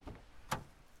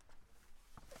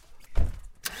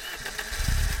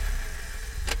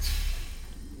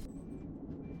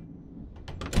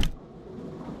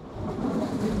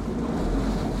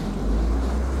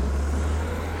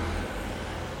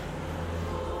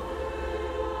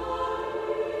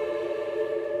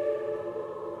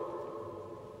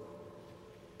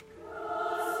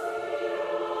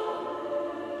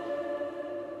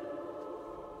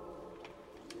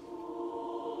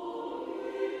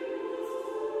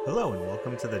Hello and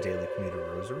welcome to the Daily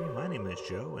Commuterrosary. My name is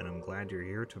Joe and I'm glad you're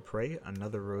here to pray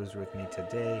another rosary with me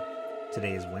today.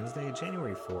 Today is Wednesday,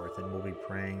 January 4th, and we'll be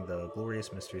praying the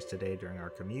glorious mysteries today during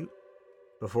our commute.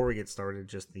 Before we get started,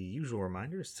 just the usual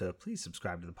reminders to please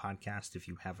subscribe to the podcast if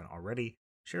you haven't already,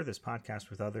 share this podcast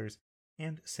with others,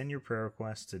 and send your prayer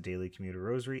requests to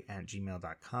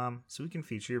dailycommuterrosary@gmail.com so we can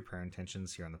feature your prayer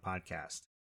intentions here on the podcast.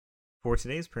 For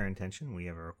today's prayer intention, we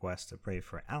have a request to pray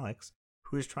for Alex,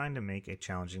 who is trying to make a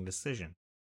challenging decision.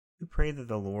 We pray that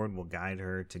the Lord will guide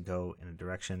her to go in a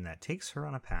direction that takes her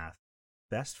on a path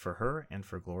best for her and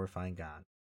for glorifying God.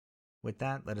 With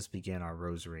that, let us begin our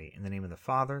rosary. In the name of the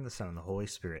Father, and the Son, and the Holy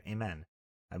Spirit. Amen.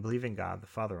 I believe in God, the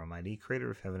Father Almighty,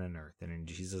 creator of heaven and earth, and in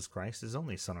Jesus Christ, his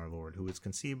only Son, our Lord, who was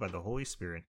conceived by the Holy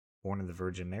Spirit, born of the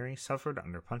Virgin Mary, suffered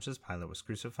under Pontius Pilate, was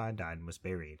crucified, died, and was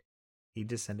buried. He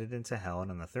descended into hell,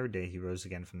 and on the third day he rose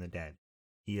again from the dead.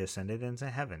 He ascended into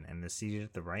heaven, and is seated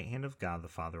at the right hand of God the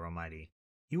Father Almighty.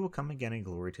 He will come again in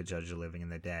glory to judge the living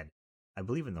and the dead. I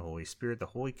believe in the Holy Spirit, the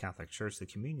Holy Catholic Church, the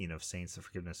communion of saints, the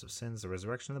forgiveness of sins, the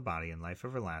resurrection of the body, and life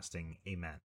everlasting.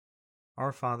 Amen.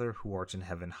 Our Father, who art in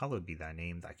heaven, hallowed be thy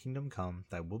name. Thy kingdom come,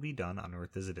 thy will be done on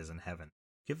earth as it is in heaven.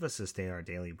 Give us this day our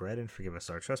daily bread, and forgive us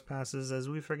our trespasses, as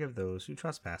we forgive those who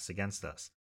trespass against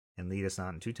us. And lead us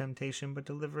not into temptation, but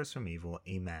deliver us from evil.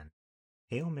 Amen.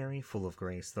 Hail Mary, full of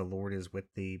grace, the Lord is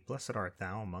with thee. Blessed art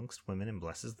thou amongst women, and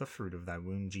blessed is the fruit of thy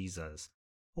womb, Jesus.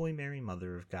 Holy Mary,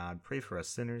 Mother of God, pray for us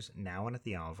sinners, now and at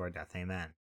the hour of our death.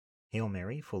 Amen. Hail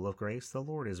Mary, full of grace, the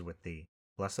Lord is with thee.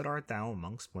 Blessed art thou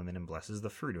amongst women, and blessed is the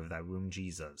fruit of thy womb,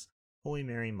 Jesus. Holy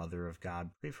Mary, Mother of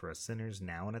God, pray for us sinners,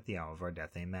 now and at the hour of our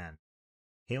death. Amen.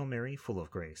 Hail Mary, full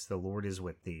of grace, the Lord is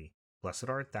with thee. Blessed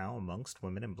art thou amongst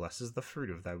women, and blessed is the fruit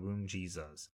of thy womb,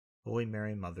 Jesus. Holy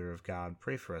Mary, Mother of God,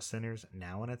 pray for us sinners,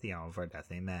 now and at the hour of our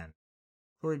death. Amen.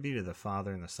 Glory be to the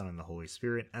Father, and the Son, and the Holy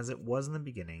Spirit, as it was in the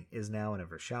beginning, is now, and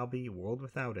ever shall be, world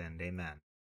without end. Amen.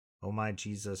 O my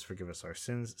Jesus, forgive us our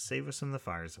sins, save us from the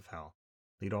fires of hell.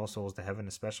 Lead all souls to heaven,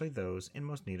 especially those in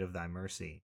most need of thy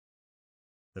mercy.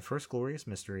 The first glorious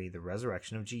mystery, the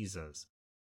resurrection of Jesus.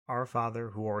 Our Father,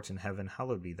 who art in heaven,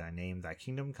 hallowed be thy name. Thy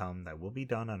kingdom come, thy will be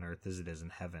done on earth as it is in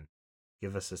heaven.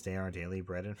 Give us this day our daily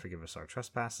bread, and forgive us our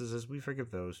trespasses, as we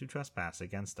forgive those who trespass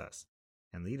against us.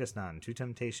 And lead us not into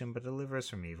temptation, but deliver us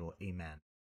from evil. Amen.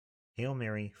 Hail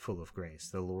Mary, full of grace,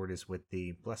 the Lord is with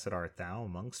thee. Blessed art thou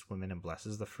amongst women, and blessed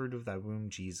is the fruit of thy womb,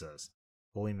 Jesus.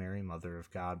 Holy Mary, Mother of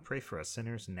God, pray for us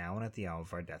sinners, now and at the hour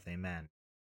of our death. Amen.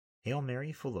 Hail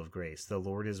Mary, full of grace, the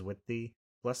Lord is with thee.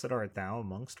 Blessed art thou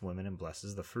amongst women, and blessed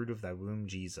is the fruit of thy womb,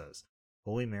 Jesus.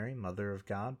 Holy Mary, Mother of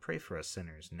God, pray for us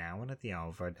sinners, now and at the hour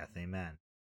of our death. Amen.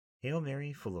 Hail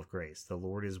Mary, full of grace, the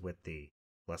Lord is with thee.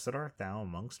 Blessed art thou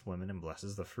amongst women, and blessed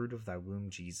is the fruit of thy womb,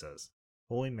 Jesus.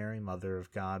 Holy Mary, Mother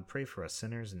of God, pray for us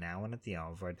sinners, now and at the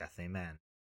hour of our death. Amen.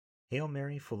 Hail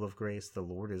Mary, full of grace, the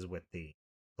Lord is with thee.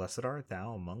 Blessed art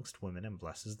thou amongst women, and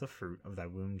blessed is the fruit of thy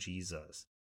womb, Jesus.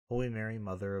 Holy Mary,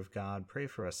 Mother of God, pray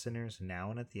for us sinners,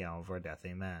 now and at the hour of our death.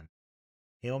 Amen.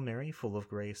 Hail Mary, full of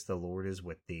grace, the Lord is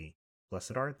with thee.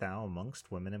 Blessed art thou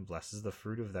amongst women, and blessed is the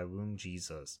fruit of thy womb,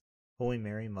 Jesus. Holy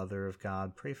Mary, Mother of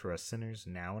God, pray for us sinners,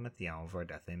 now and at the hour of our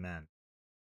death. Amen.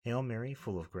 Hail Mary,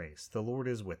 full of grace, the Lord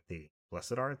is with thee.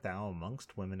 Blessed art thou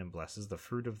amongst women, and blessed is the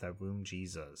fruit of thy womb,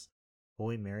 Jesus.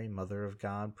 Holy Mary, Mother of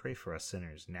God, pray for us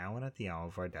sinners, now and at the hour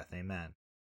of our death. Amen.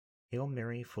 Hail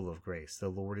Mary, full of grace, the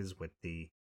Lord is with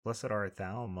thee. Blessed art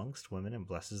thou amongst women, and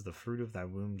blessed is the fruit of thy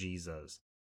womb, Jesus.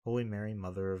 Holy Mary,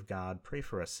 Mother of God, pray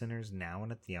for us sinners, now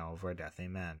and at the hour of our death.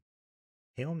 Amen.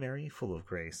 Hail Mary, full of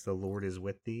grace, the Lord is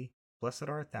with thee. Blessed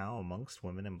art thou amongst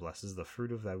women, and blessed is the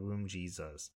fruit of thy womb,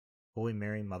 Jesus. Holy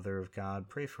Mary, Mother of God,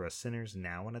 pray for us sinners,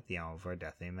 now and at the hour of our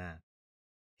death. Amen.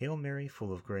 Hail Mary,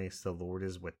 full of grace, the Lord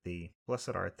is with thee.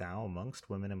 Blessed art thou amongst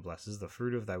women, and blessed is the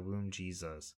fruit of thy womb,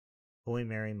 Jesus. Holy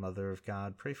Mary, Mother of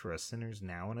God, pray for us sinners,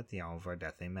 now and at the hour of our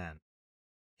death. Amen.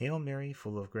 Hail Mary,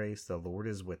 full of grace, the Lord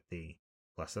is with thee.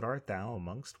 Blessed art thou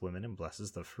amongst women, and blessed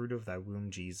is the fruit of thy womb,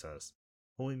 Jesus.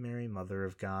 Holy Mary, Mother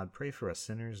of God, pray for us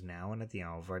sinners, now and at the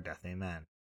hour of our death. Amen.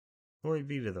 Glory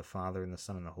be to the Father, and the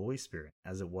Son, and the Holy Spirit,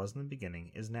 as it was in the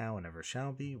beginning, is now, and ever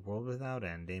shall be, world without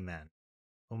end. Amen.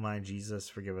 O my Jesus,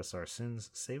 forgive us our sins,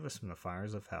 save us from the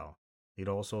fires of hell. Lead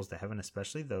all souls to heaven,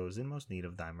 especially those in most need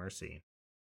of thy mercy.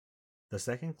 The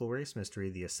second glorious mystery,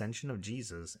 the ascension of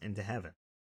Jesus into heaven.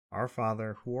 Our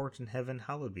Father, who art in heaven,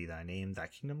 hallowed be thy name. Thy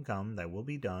kingdom come, thy will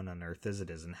be done on earth as it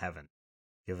is in heaven.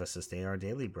 Give us this day our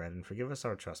daily bread, and forgive us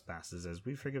our trespasses, as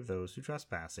we forgive those who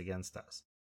trespass against us.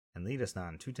 And lead us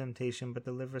not into temptation, but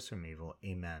deliver us from evil.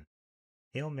 Amen.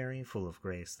 Hail Mary, full of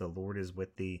grace, the Lord is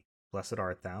with thee. Blessed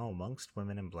art thou amongst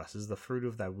women, and blessed is the fruit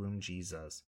of thy womb,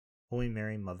 Jesus. Holy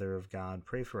Mary, Mother of God,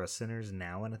 pray for us sinners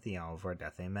now and at the hour of our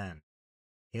death. Amen.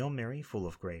 Hail Mary, full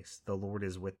of grace, the Lord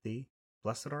is with thee.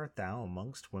 Blessed art thou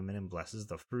amongst women, and blessed is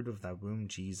the fruit of thy womb,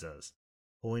 Jesus.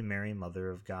 Holy Mary, Mother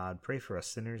of God, pray for us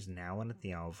sinners now and at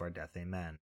the hour of our death.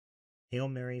 Amen. Hail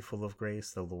Mary, full of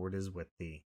grace, the Lord is with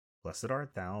thee. Blessed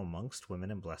art thou amongst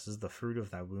women, and blessed is the fruit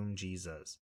of thy womb,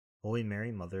 Jesus. Holy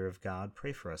Mary, Mother of God,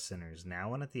 pray for us sinners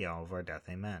now and at the hour of our death.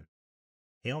 Amen.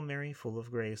 Hail Mary, full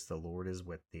of grace, the Lord is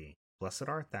with thee. Blessed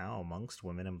art thou amongst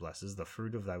women, and blessed is the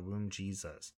fruit of thy womb,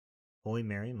 Jesus. Holy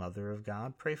Mary, Mother of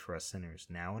God, pray for us sinners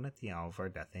now and at the hour of our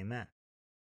death. Amen.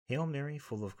 Hail Mary,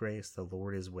 full of grace, the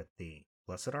Lord is with thee.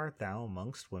 Blessed art thou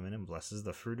amongst women, and blessed is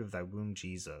the fruit of thy womb,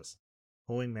 Jesus.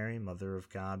 Holy Mary, Mother of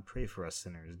God, pray for us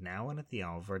sinners now and at the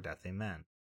hour of our death. Amen.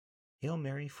 Hail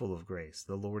Mary, full of grace,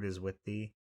 the Lord is with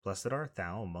thee. Blessed art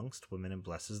thou amongst women, and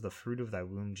blessed is the fruit of thy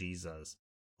womb, Jesus.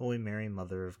 Holy Mary,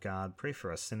 Mother of God, pray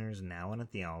for us sinners now and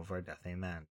at the hour of our death.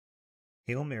 Amen.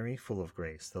 Hail Mary, full of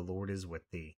grace, the Lord is with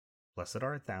thee. Blessed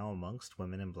art thou amongst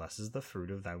women, and blessed is the fruit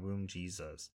of thy womb,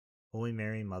 Jesus. Holy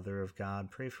Mary, Mother of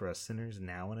God, pray for us sinners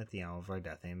now and at the hour of our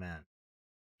death. Amen.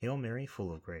 Hail Mary,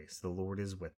 full of grace, the Lord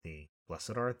is with thee.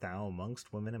 Blessed art thou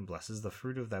amongst women, and blessed is the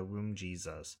fruit of thy womb,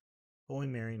 Jesus. Holy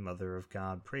Mary, Mother of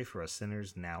God, pray for us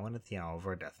sinners now and at the hour of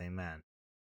our death. Amen.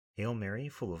 Hail Mary,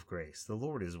 full of grace, the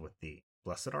Lord is with thee.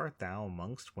 Blessed art thou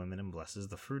amongst women, and blessed is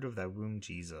the fruit of thy womb,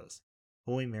 Jesus.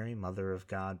 Holy Mary, Mother of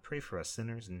God, pray for us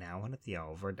sinners now and at the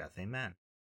hour of our death. Amen.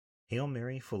 Hail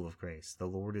Mary, full of grace, the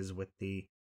Lord is with thee.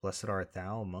 Blessed art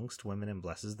thou amongst women, and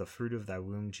blessed is the fruit of thy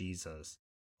womb, Jesus.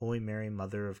 Holy Mary,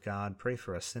 Mother of God, pray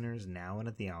for us sinners now and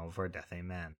at the hour of our death.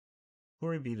 Amen.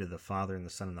 Glory be to the Father, and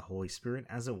the Son, and the Holy Spirit,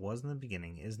 as it was in the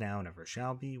beginning, is now, and ever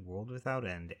shall be, world without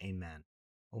end. Amen.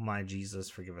 O my Jesus,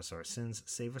 forgive us our sins,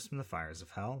 save us from the fires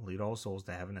of hell, lead all souls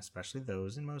to heaven, especially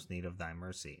those in most need of thy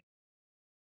mercy.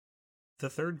 The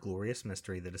third glorious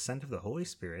mystery, the descent of the Holy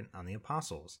Spirit on the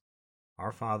Apostles.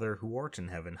 Our Father, who art in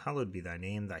heaven, hallowed be thy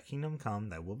name. Thy kingdom come,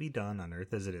 thy will be done on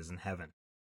earth as it is in heaven.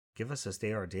 Give us this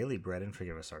day our daily bread, and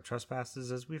forgive us our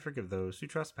trespasses, as we forgive those who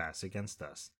trespass against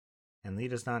us. And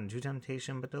lead us not into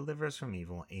temptation, but deliver us from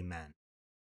evil. Amen.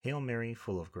 Hail Mary,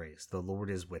 full of grace, the Lord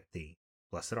is with thee.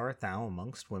 Blessed art thou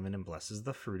amongst women, and blessed is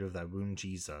the fruit of thy womb,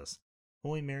 Jesus.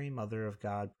 Holy Mary, Mother of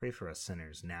God, pray for us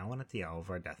sinners, now and at the hour of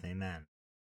our death. Amen.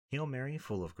 Hail Mary,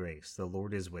 full of grace, the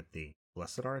Lord is with thee.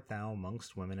 Blessed art thou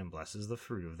amongst women, and blessed is the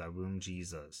fruit of thy womb,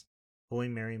 Jesus. Holy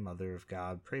Mary, Mother of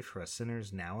God, pray for us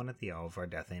sinners, now and at the hour of our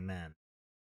death. Amen.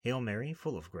 Hail Mary,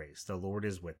 full of grace, the Lord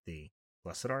is with thee.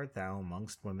 Blessed art thou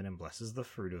amongst women, and blessed is the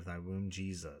fruit of thy womb,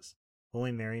 Jesus.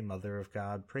 Holy Mary, Mother of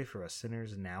God, pray for us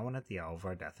sinners, now and at the hour of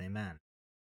our death. Amen.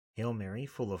 Hail Mary,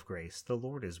 full of grace, the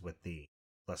Lord is with thee.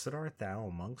 Blessed art thou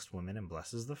amongst women, and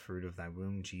blessed is the fruit of thy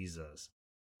womb, Jesus.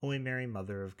 Holy Mary,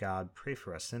 Mother of God, pray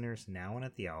for us sinners, now and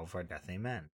at the hour of our death.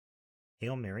 Amen.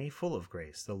 Hail Mary, full of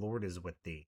grace, the Lord is with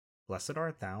thee. Blessed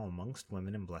art thou amongst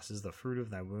women, and blessed is the fruit of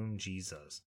thy womb,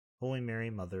 Jesus. Holy Mary,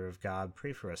 Mother of God,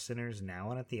 pray for us sinners, now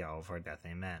and at the hour of our death.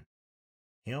 Amen.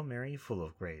 Hail Mary, full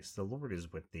of grace, the Lord is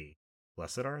with thee.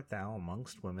 Blessed art thou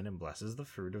amongst women, and blessed is the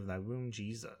fruit of thy womb,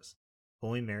 Jesus.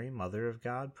 Holy Mary, Mother of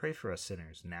God, pray for us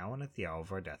sinners, now and at the hour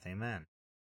of our death. Amen.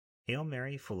 Hail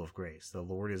Mary, full of grace, the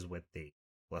Lord is with thee.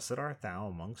 Blessed art thou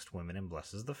amongst women, and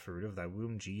blessed is the fruit of thy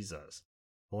womb, Jesus.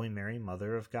 Holy Mary,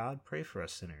 Mother of God, pray for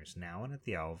us sinners, now and at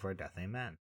the hour of our death.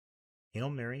 Amen. Hail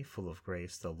Mary, full of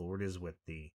grace, the Lord is with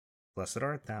thee. Blessed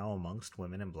art thou amongst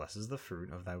women, and blessed is the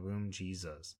fruit of thy womb,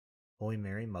 Jesus. Holy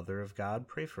Mary, Mother of God,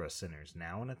 pray for us sinners,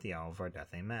 now and at the hour of our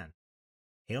death. Amen.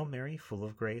 Hail Mary, full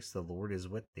of grace, the Lord is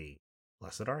with thee.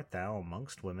 Blessed art thou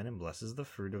amongst women, and blessed is the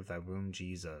fruit of thy womb,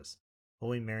 Jesus.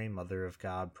 Holy Mary, Mother of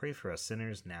God, pray for us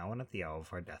sinners, now and at the hour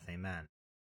of our death. Amen.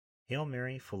 Hail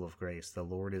Mary, full of grace, the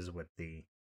Lord is with thee.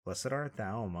 Blessed art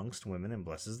thou amongst women, and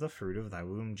blessed is the fruit of thy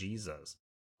womb, Jesus.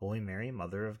 Holy Mary,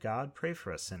 Mother of God, pray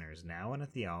for us sinners, now and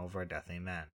at the hour of our death.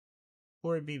 Amen.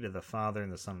 Glory be to the Father,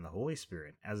 and the Son, and the Holy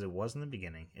Spirit, as it was in the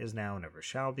beginning, is now, and ever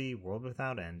shall be, world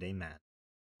without end. Amen.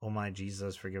 O my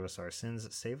Jesus, forgive us our sins,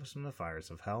 save us from the fires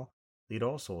of hell, lead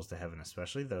all souls to heaven,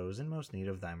 especially those in most need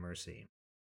of thy mercy.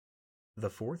 The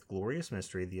fourth glorious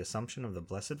mystery, the Assumption of the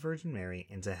Blessed Virgin Mary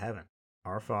into heaven.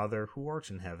 Our Father, who art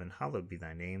in heaven, hallowed be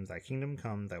thy name. Thy kingdom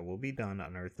come, thy will be done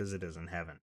on earth as it is in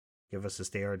heaven. Give us this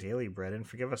day our daily bread, and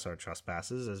forgive us our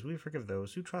trespasses, as we forgive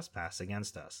those who trespass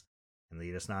against us. And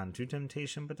lead us not into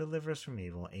temptation, but deliver us from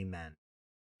evil. Amen.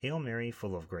 Hail Mary,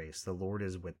 full of grace, the Lord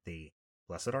is with thee.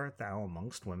 Blessed art thou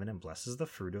amongst women, and blessed is the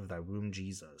fruit of thy womb,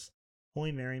 Jesus.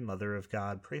 Holy Mary, Mother of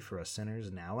God, pray for us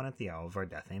sinners, now and at the hour of our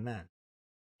death. Amen.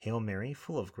 Hail Mary,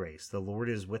 full of grace, the Lord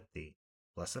is with thee.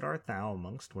 Blessed art thou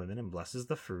amongst women, and blessed is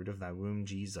the fruit of thy womb,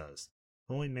 Jesus.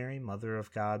 Holy Mary, Mother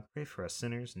of God, pray for us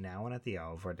sinners, now and at the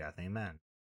hour of our death. Amen.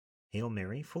 Hail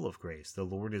Mary, full of grace, the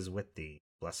Lord is with thee.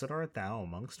 Blessed art thou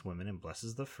amongst women, and blessed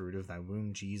is the fruit of thy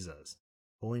womb, Jesus.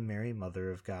 Holy Mary, Mother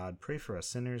of God, pray for us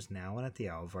sinners, now and at the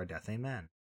hour of our death. Amen.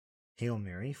 Hail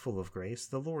Mary, full of grace,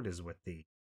 the Lord is with thee.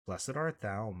 Blessed art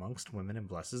thou amongst women, and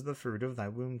blessed is the fruit of thy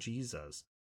womb, Jesus.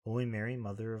 Holy Mary,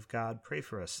 Mother of God, pray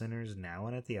for us sinners, now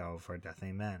and at the hour of our death.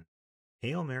 Amen.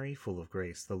 Hail Mary, full of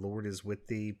grace, the Lord is with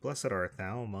thee. Blessed art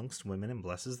thou amongst women, and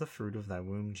blessed is the fruit of thy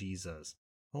womb, Jesus.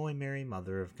 Holy Mary,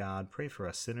 Mother of God, pray for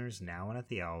us sinners, now and at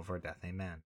the hour of our death.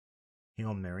 Amen.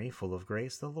 Hail Mary, full of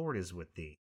grace, the Lord is with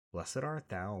thee. Blessed art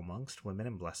thou amongst women,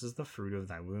 and blessed is the fruit of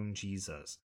thy womb,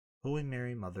 Jesus. Holy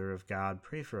Mary, Mother of God,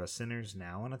 pray for us sinners,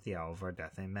 now and at the hour of our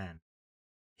death. Amen.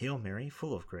 Hail Mary,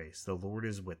 full of grace, the Lord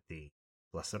is with thee.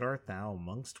 Blessed art thou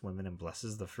amongst women, and blessed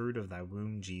is the fruit of thy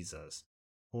womb, Jesus.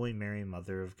 Holy Mary,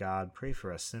 Mother of God, pray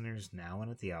for us sinners, now and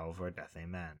at the hour of our death.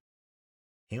 Amen.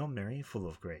 Hail Mary, full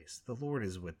of grace, the Lord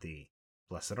is with thee.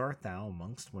 Blessed art thou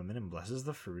amongst women, and blessed is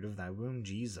the fruit of thy womb,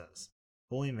 Jesus.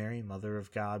 Holy Mary, Mother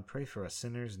of God, pray for us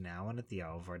sinners, now and at the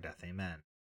hour of our death. Amen.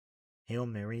 Hail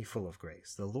Mary, full of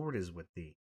grace, the Lord is with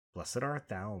thee. Blessed art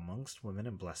thou amongst women,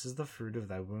 and blessed is the fruit of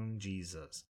thy womb,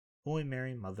 Jesus. Holy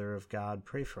Mary, Mother of God,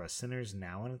 pray for us sinners,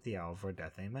 now and at the hour of our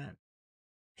death. Amen.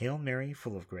 Hail Mary,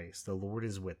 full of grace, the Lord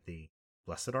is with thee.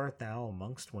 Blessed art thou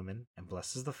amongst women, and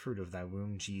blessed is the fruit of thy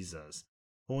womb, Jesus.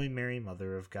 Holy Mary,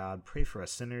 Mother of God, pray for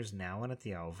us sinners, now and at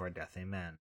the hour of our death.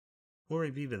 Amen. Glory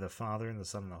be to the Father, and the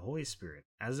Son, and the Holy Spirit,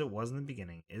 as it was in the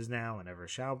beginning, is now, and ever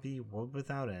shall be, world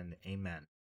without end. Amen.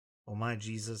 O my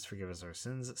Jesus, forgive us our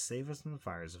sins, save us from the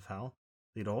fires of hell,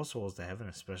 lead all souls to heaven,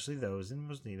 especially those in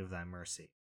most need of thy mercy.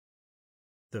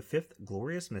 The fifth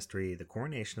glorious mystery, the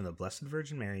coronation of the Blessed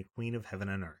Virgin Mary, Queen of heaven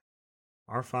and earth.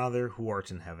 Our Father, who art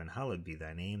in heaven, hallowed be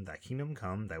thy name. Thy kingdom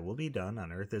come, thy will be done,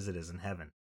 on earth as it is in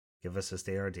heaven. Give us this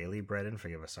day our daily bread, and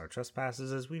forgive us our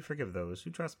trespasses, as we forgive those who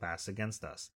trespass against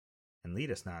us. And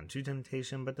lead us not into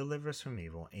temptation, but deliver us from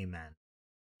evil. Amen.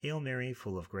 Hail Mary,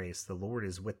 full of grace, the Lord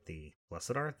is with thee.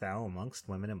 Blessed art thou amongst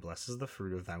women, and blessed is the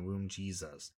fruit of thy womb,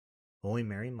 Jesus. Holy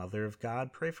Mary, Mother of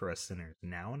God, pray for us sinners,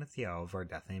 now and at the hour of our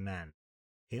death. Amen.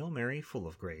 Hail Mary, full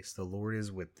of grace, the Lord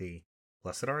is with thee.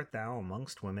 Blessed art thou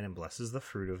amongst women, and blessed is the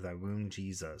fruit of thy womb,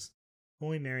 Jesus.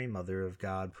 Holy Mary, Mother of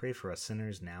God, pray for us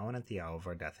sinners, now and at the hour of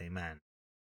our death. Amen.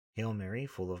 Hail Mary,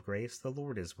 full of grace, the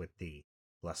Lord is with thee.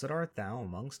 Blessed art thou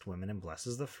amongst women, and blessed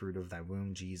is the fruit of thy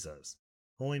womb, Jesus.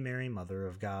 Holy Mary, Mother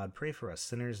of God, pray for us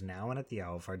sinners, now and at the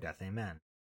hour of our death. Amen.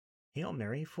 Hail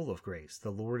Mary, full of grace,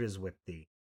 the Lord is with thee.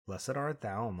 Blessed art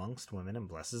thou amongst women, and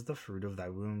blessed is the fruit of thy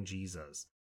womb, Jesus.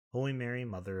 Holy Mary,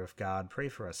 Mother of God, pray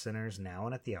for us sinners, now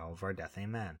and at the hour of our death.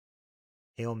 Amen.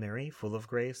 Hail Mary, full of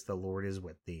grace, the Lord is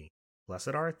with thee.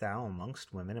 Blessed art thou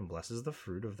amongst women, and blessed is the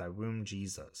fruit of thy womb,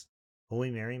 Jesus. Holy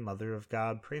Mary, Mother of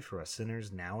God, pray for us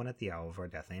sinners, now and at the hour of our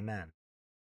death. Amen.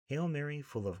 Hail Mary,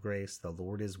 full of grace, the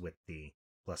Lord is with thee.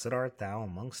 Blessed art thou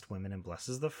amongst women, and blessed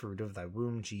is the fruit of thy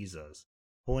womb, Jesus.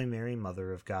 Holy Mary,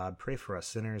 Mother of God, pray for us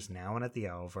sinners, now and at the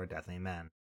hour of our death. Amen.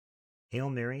 Hail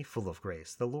Mary, full of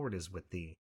grace, the Lord is with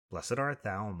thee. Blessed art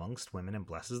thou amongst women, and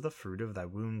blessed is the fruit of thy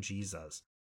womb, Jesus.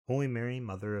 Holy Mary,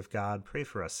 Mother of God, pray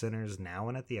for us sinners, now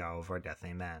and at the hour of our death.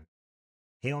 Amen.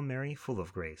 Hail Mary, full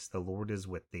of grace, the Lord is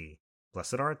with thee.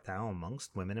 Blessed art thou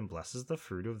amongst women, and blessed is the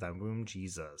fruit of thy womb,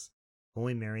 Jesus.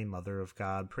 Holy Mary, Mother of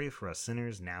God, pray for us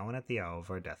sinners, now and at the hour of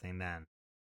our death. Amen.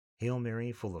 Hail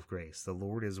Mary, full of grace, the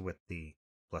Lord is with thee.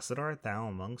 Blessed art thou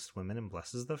amongst women, and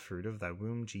blessed is the fruit of thy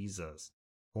womb, Jesus.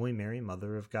 Holy Mary,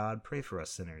 Mother of God, pray for us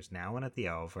sinners, now and at the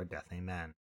hour of our death.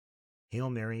 Amen. Hail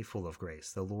Mary, full of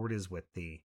grace, the Lord is with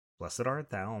thee. Blessed art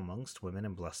thou amongst women,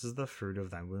 and blessed is the fruit of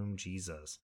thy womb,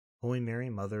 Jesus. Holy Mary,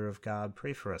 Mother of God,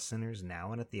 pray for us sinners,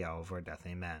 now and at the hour of our death.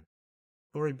 Amen.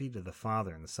 Glory be to the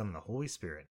Father, and the Son, and the Holy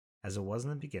Spirit, as it was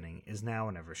in the beginning, is now,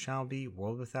 and ever shall be,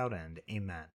 world without end.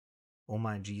 Amen. O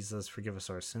my Jesus, forgive us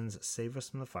our sins, save us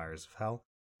from the fires of hell,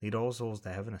 lead all souls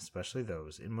to heaven, especially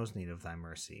those in most need of thy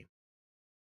mercy.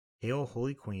 Hail,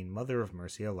 Holy Queen, Mother of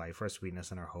mercy, our life, our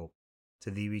sweetness, and our hope.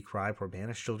 To thee we cry, poor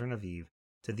banished children of Eve.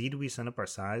 To thee do we send up our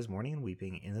sighs, mourning and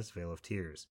weeping, in this vale of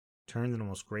tears. Turn, then,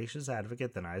 most gracious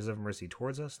Advocate, thine eyes of mercy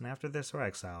towards us, and after this our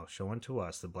exile, show unto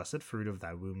us the blessed fruit of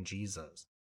thy womb, Jesus.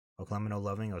 O clement, O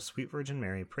loving, O sweet Virgin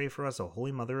Mary, pray for us, O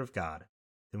Holy Mother of God,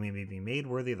 that we may be made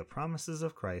worthy of the promises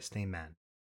of Christ. Amen.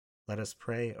 Let us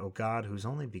pray, O God, whose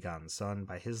only begotten Son,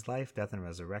 by his life, death, and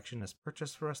resurrection, has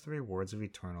purchased for us the rewards of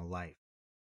eternal life.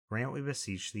 Grant, we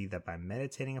beseech thee, that by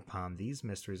meditating upon these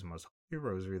mysteries of most holy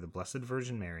rosary of the Blessed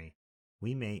Virgin Mary,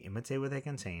 we may imitate what they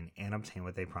contain and obtain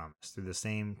what they promise. Through the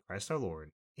same Christ our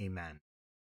Lord. Amen.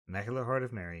 Immaculate Heart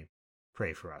of Mary,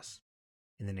 pray for us.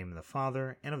 In the name of the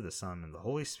Father, and of the Son, and of the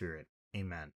Holy Spirit.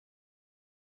 Amen.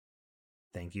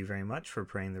 Thank you very much for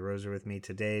praying the Rosary with me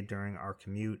today during our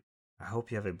commute. I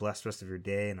hope you have a blessed rest of your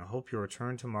day, and I hope you'll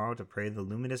return tomorrow to pray the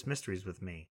luminous mysteries with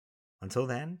me. Until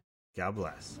then, God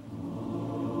bless.